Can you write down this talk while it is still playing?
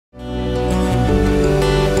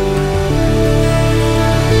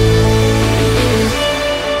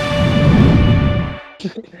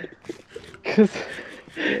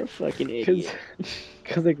You're a fucking Cause, idiot.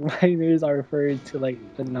 cause like minors are referred to like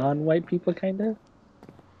the non-white people, kind of.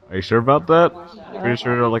 Are you sure about that? Pretty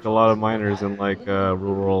sure there Uh, are like a lot of miners in like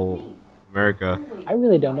rural America. I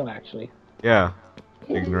really don't know actually. Yeah,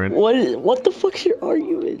 ignorant. What the fuck's your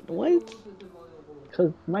argument? What?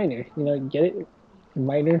 Cause minor, get it?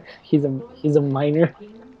 Minor. He's a minor.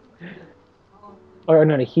 Or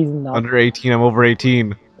no, no, he's not. Under 18, I'm over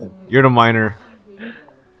 18. You're the minor.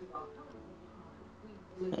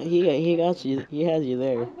 He got you. He has you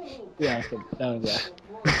there. Yeah. Okay. Yeah.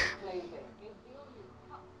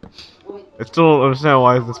 I still don't understand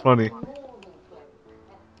why is this funny.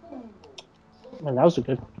 Man, that was a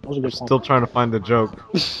I'm good still point. trying to find the joke.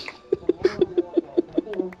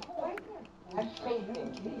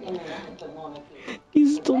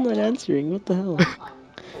 He's still not answering. What the hell?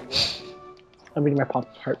 I'm reading my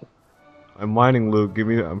pop heart. I'm mining, Luke.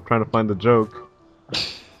 I'm trying to find the joke.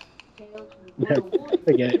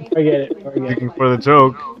 Forget it. Forget it. Forget Looking it. for the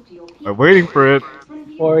joke. I'm waiting for it.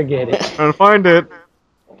 Forget it. Trying to find it.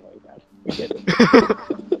 Oh my god. Forget it.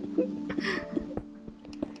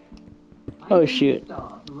 Oh shoot!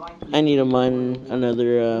 I need to mine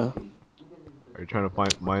another. Are you trying to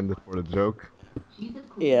mine this for the joke?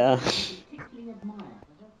 Yeah.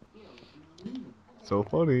 So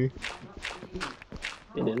funny.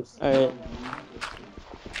 It is. All right.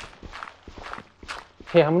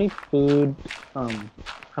 Hey, how many food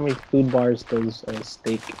bars does a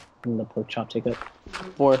steak and the pork chop take up?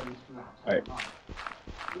 4. Alright.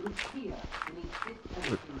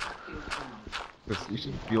 You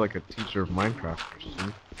should be like a teacher of Minecraft,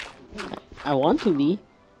 Christian. I want to be,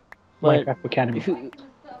 but Minecraft Academy. Yeah,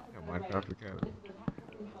 Minecraft Academy.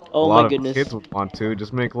 A oh lot my of goodness. kids would want to.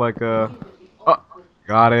 Just make like a... Oh,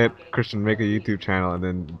 got it. Christian, make a YouTube channel and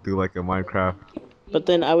then do like a Minecraft But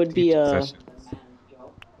then I would be teaching session.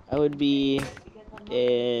 I would be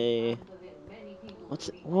a what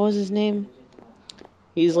was his name?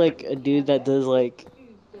 He's like a dude that does like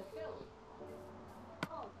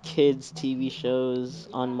kids TV shows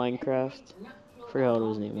on Minecraft. Forgot what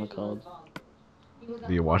his name was called.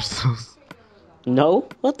 Do you watch those? No?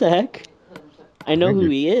 What the heck? I know think who you-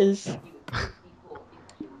 he is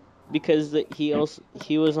because he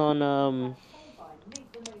was on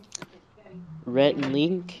Rhett and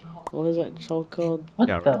Link. What was that show called? What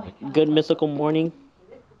Yeah, the? right. Good Mythical Morning.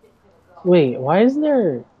 Wait, did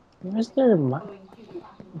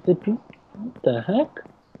we, what the heck?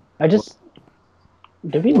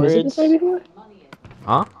 Did we visit this guy Words. before?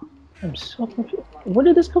 Huh? I'm so confused. Where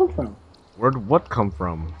did this come from? Where'd what come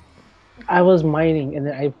from? I was mining and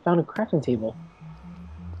then I found a crafting table.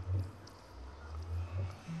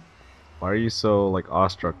 Why are you so like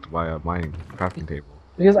awestruck by a mining crafting table?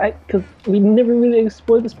 Because we never really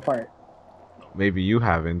explored this part. Maybe you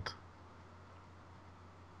haven't.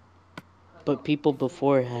 But people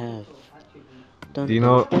before have. Dun, Do you dun,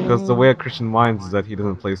 know? Because the dun. way a Christian mines is that he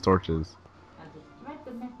doesn't place torches.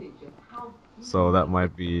 So that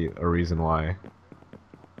might be a reason why.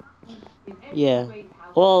 Yeah.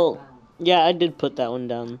 Well, yeah, I did put that one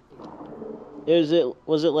down. Was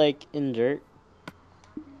it like in dirt?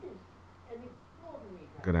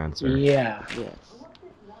 Good answer. Yeah. Yes.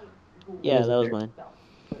 Yeah, that was mine.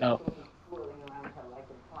 Oh.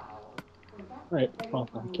 Right. Well,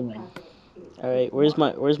 keep mine. All right, where's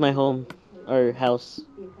my home or house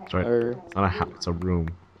It's right. or It's not a house. It's a room.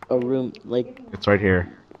 a room like It's right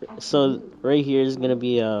here. so right here is going to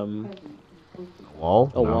be A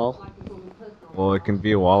wall? a No. wall. Well, it can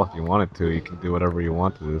be a wall if you want it to. You can do whatever you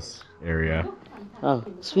want to this area. Oh,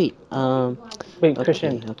 sweet. Wait,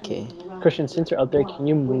 Okay, okay. Christian, since you're out there, can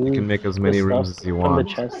you move You can make as the many stuff rooms as you from the want.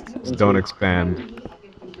 chest? Just don't expand.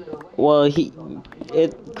 Well,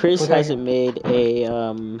 Chris Go down hasn't made a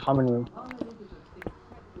common room.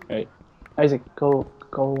 Right. Isaac, go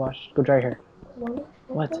dry your hair.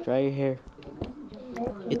 What? dry your hair.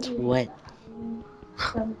 It's wet.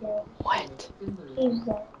 Wet.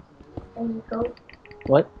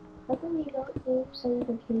 What? How come you don't do so you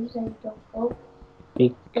confused and you don't vote?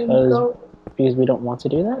 Because we don't want to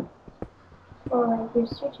do that? Or like there's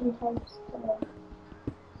certain types of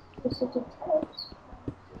specific types.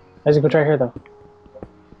 Isaac, go dry your hair though.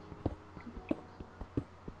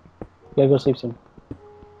 You gotta go sleep soon.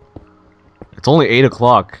 It's only 8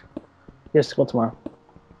 o'clock. He has school tomorrow.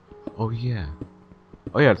 Oh yeah.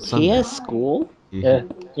 Oh yeah, it's Sunday. He has school? Yeah.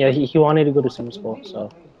 Yeah, he wanted to go to summer school, so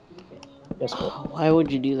he has school. Why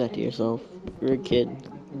would you do that to yourself? You're a kid.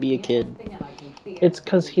 Be a kid. It's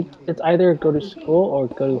because it's either go to school or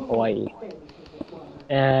go to Hawaii.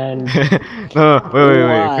 And No, wait.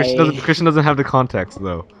 Why? Christian doesn't have the context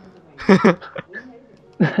though.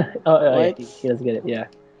 Yeah, What? he does get it. Yeah.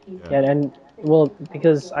 Yeah. Yeah, and well,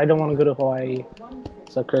 because I don't want to go to Hawaii,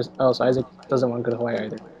 so so Isaac doesn't want to go to Hawaii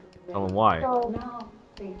either. Tell him why. So,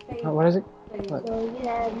 What is it? What? so you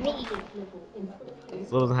have me.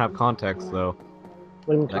 Still doesn't have context though.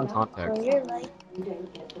 What do you mean That contact? So context. you're like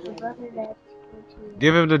the brother that's going to.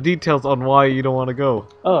 Give him the details on why you don't want to go.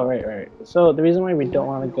 Oh, right. So the reason why we don't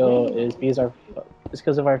want to go is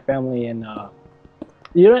because of our family and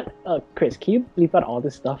you know what? Chris, can you bleep out all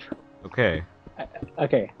this stuff? Okay.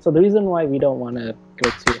 Okay, so the reason why we don't want to go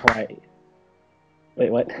to Hawaii.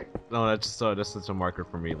 Wait, what? No, that's just a marker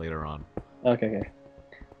for me later on. Okay.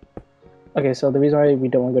 Okay, so the reason why we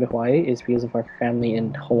don't want to go to Hawaii is because of our family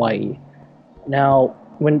in Hawaii. Now,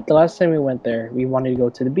 when the last time we went there, we wanted to go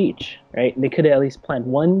to the beach, right? They could have at least planned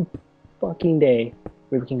one fucking day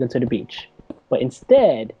where we can go to the beach. But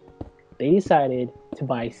instead, they decided to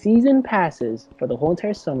buy season passes for the whole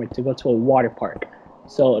entire summer to go to a water park.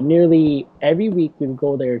 So nearly every week we would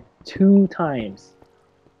go there 2 times.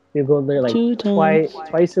 We would go there like 2 times.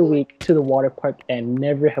 twice a week to the water park, and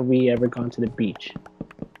never have we ever gone to the beach.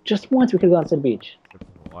 Just once we could have gone to the beach. Except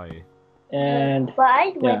for Hawaii. And But I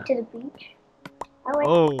yeah. went to the beach. I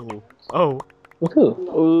went. Oh. with who?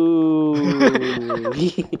 Ooh. You look at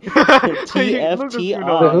you now.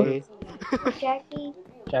 TFTI. With Jackie,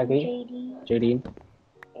 Jackie, JD, JD.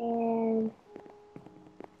 and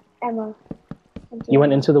Emma. And You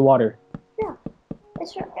went Jada. into the water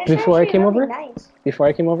It's before I actually came really over? Nice. Before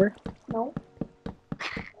I came over? No.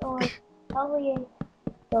 It was probably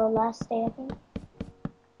the last day, I think.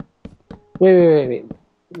 Wait,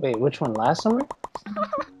 which one? Last summer?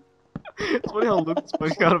 It's funny how Luke's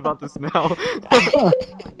finding out about this now.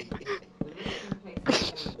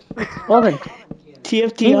 Well then, he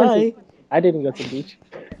went to, TFTI. I didn't go to the beach.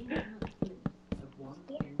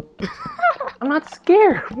 I'm not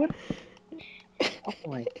scared. What? Oh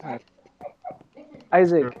my god.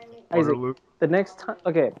 Isaac, Water, Luke. the next time,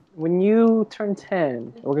 okay, when you turn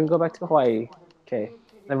 10, we're gonna go back to Hawaii, okay?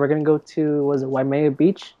 Then we're gonna go to, was it Waimea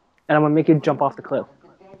Beach? And I'm gonna make you jump off the cliff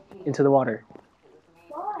into the water.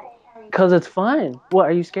 Why? Cause it's fun. What,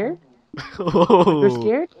 are you scared? You're Oh.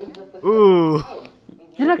 scared? Ooh.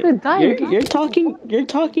 You're not gonna die. You're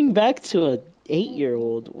talking back to a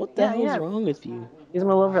 8-year-old. What the hell's Yeah. wrong with you? He's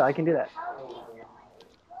my lover. I can do that.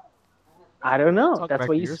 I don't know. Talk That's back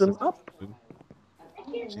why to you your swim sister. up. Dude.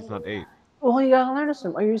 She's not 8. Well, you gotta learn to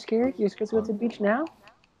swim. Are you scared? You scared to go to the beach now?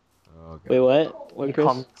 Okay. Wait, what? What, You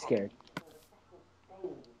call me Chris? scared.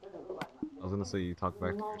 I was gonna say you talk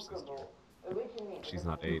back to your sister. She's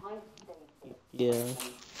not 8. Yeah.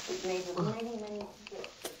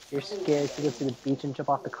 You're scared to go to the beach and jump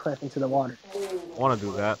off the cliff into the water. I wanna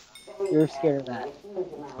do that. You're scared of that.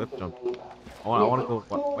 Cliff jump. I wanna go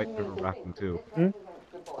White River rafting too.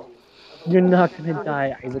 You're not gonna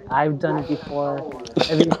die, Isaac. I've done it before.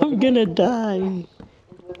 I'm gonna die.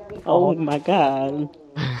 Oh my god.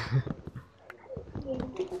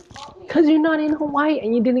 Because you're not in Hawaii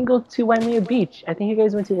and you didn't go to Waimea Beach. I think you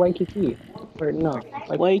guys went to Waikiki. Or no.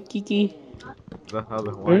 Waikiki. Is that how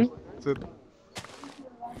the Hawaiians pronounce it?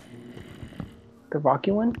 The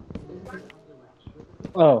rocky one?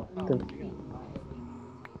 Oh.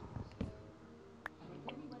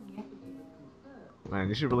 Man,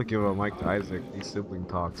 you should really give a mic to Isaac. These sibling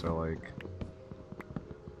talks are like...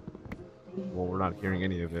 Well, we're not hearing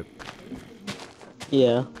any of it.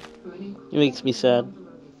 Yeah. It makes me sad.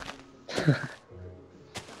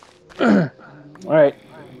 Alright.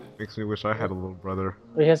 Makes me wish I had a little brother.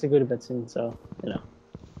 Well, he has to go to bed soon, so, you know.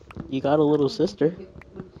 You got a little sister.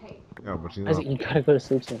 Yeah, but she's not... Isaac, you gotta go to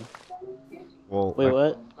sleep soon. Well, Wait,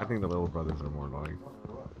 what? I think the little brothers are more annoying.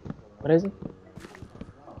 What is it?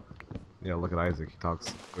 Yeah, look at Isaac. He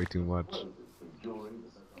talks way too much.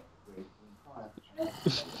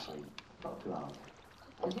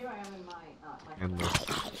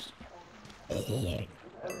 Endless. You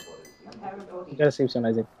gotta sleep soon,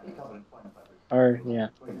 Isaac. Or, yeah.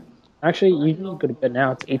 Actually, you need to go to bed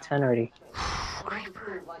now. It's 8:10 already.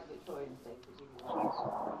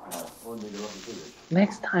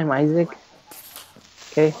 Next time, Isaac.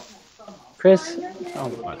 Okay? Chris? Oh,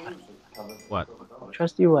 What? What?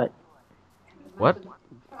 trust you what? What?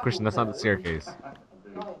 Christian, that's not the staircase.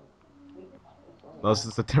 That's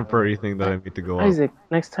just a temporary thing that I need to go up. Isaac,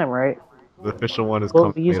 next time, right? The official one is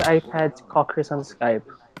We'll coming use later. iPad to call Chris on Skype.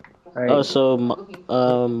 Right? Oh, so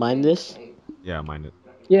mind this. Yeah, mind it.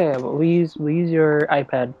 Yeah, but we use your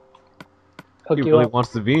iPad. Hook He you really up.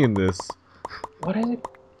 wants to be in this. What is it?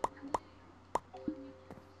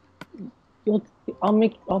 I'll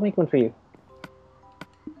make one for you.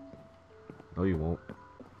 No, you won't.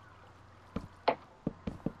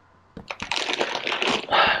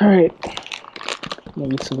 Alright. I'm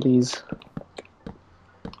gonna eat some of these.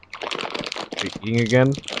 Are you eating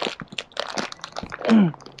again?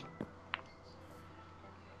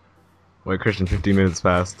 Wait, Christian, 15 minutes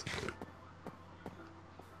passed.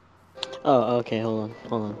 Oh, okay. Hold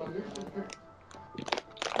on.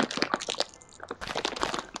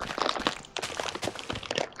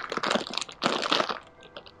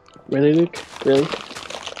 Really, Luke? Really?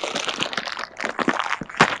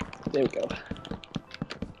 There we go.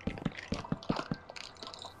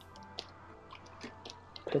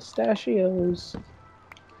 Pistachios.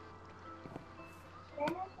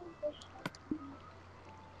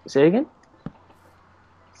 Say it again?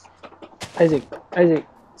 Isaac,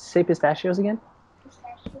 say pistachios again?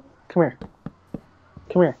 Pistachio. Come here.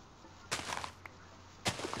 Come here.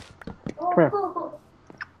 Come here.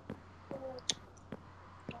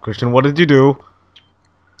 Christian, what did you do?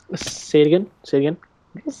 Say it again. Say it again.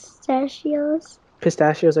 Pistachios.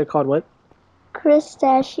 Pistachios are called what?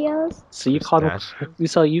 Pistachios. So you call them.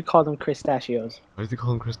 Pistachio? You call them Cristachios. Why does he call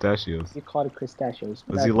them Cristachios? You call it Cristachios.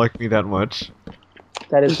 Does he like me that much?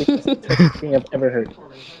 That is the best thing I've ever heard.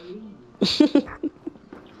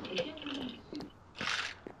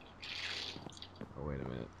 Oh, wait a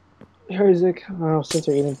minute. Here, Isaac. Oh, since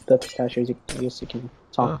you're eating the pistachios, I guess you can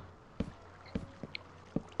talk.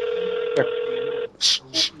 Here. Shh,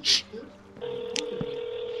 shh, shh.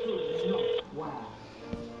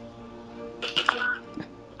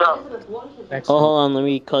 Next Oh, one. hold on. Let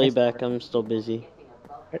me call you back. I'm still busy.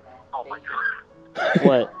 Oh my god.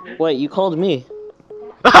 What? What? You called me?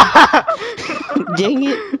 Dang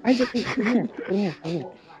it! Isaac, wait, come here. Come here. Come here.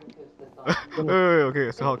 Wait,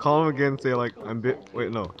 okay, so I'll call him again. Say like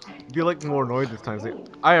Wait, no. Be like more annoyed this time. Say,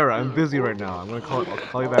 Ira, I'm busy right now. I'll call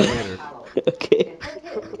you back later. Okay.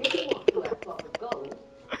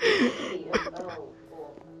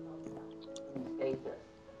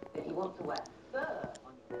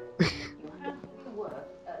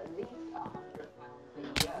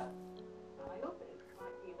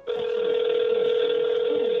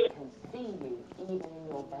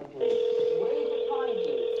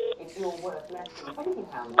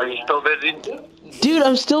 Are you still busy? Dude,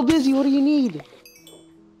 I'm still busy. What do you need?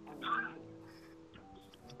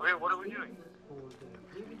 Wait, what are we doing?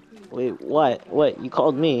 Wait, what? What? You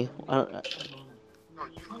called me? No,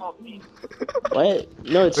 you called me. What?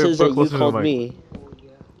 No, it Wait, says put it that you closer to the called mic. me.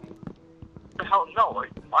 The hell no,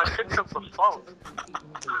 I picked up the phone.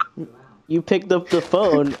 You picked up the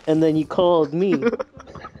phone and then you called me.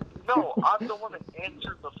 No, I'm the one that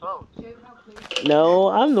answered the phone. No,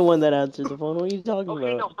 I'm the one that answered the phone. What are you talking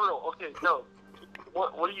Okay, no, about? for real. Okay, no.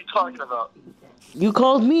 What are you talking about? You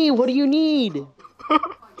called me. What do you need?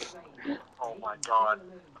 Oh my god.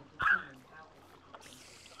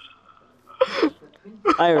 Okay,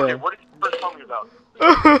 Ira. what did you first tell me about?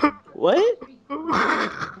 What?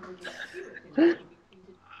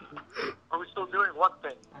 Are we still doing what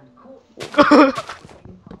thing?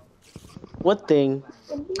 What thing?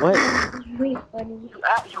 What? Really funny.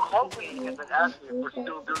 You called me and then asked me if we're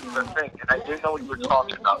still doing the thing, and I didn't know what you were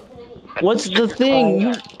talking about. And What's the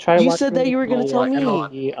thing? Try You watching said that you were gonna the tell me.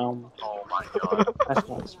 MLB Oh my god.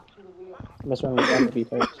 Xbox. Mess around with MLB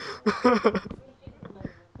players.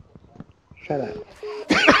 Try that.